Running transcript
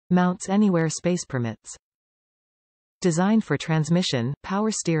Mounts anywhere space permits. Designed for transmission, power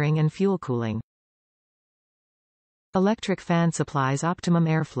steering and fuel cooling. Electric fan supplies optimum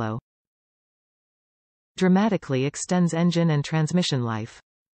airflow. Dramatically extends engine and transmission life.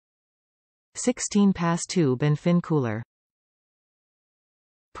 16-pass tube and fin cooler.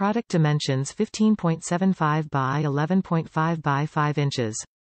 Product dimensions 15.75 by 11.5 by 5 inches.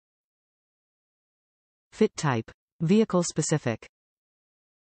 Fit type. Vehicle specific.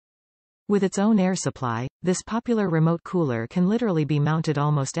 With its own air supply, this popular remote cooler can literally be mounted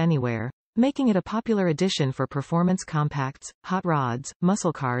almost anywhere, making it a popular addition for performance compacts, hot rods,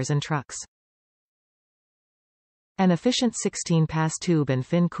 muscle cars and trucks. An efficient 16-pass tube and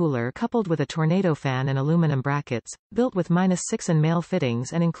fin cooler coupled with a tornado fan and aluminum brackets, built with -6 and male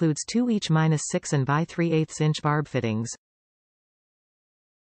fittings and includes two each -6 and by 3/8 inch barb fittings.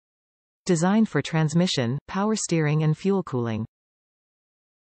 Designed for transmission, power steering and fuel cooling.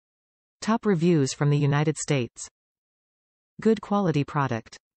 Top reviews from the United States. Good quality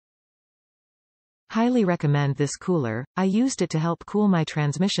product. Highly recommend this cooler. I used it to help cool my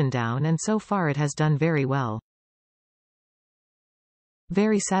transmission down and so far it has done very well.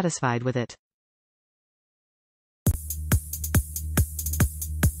 Very satisfied with it.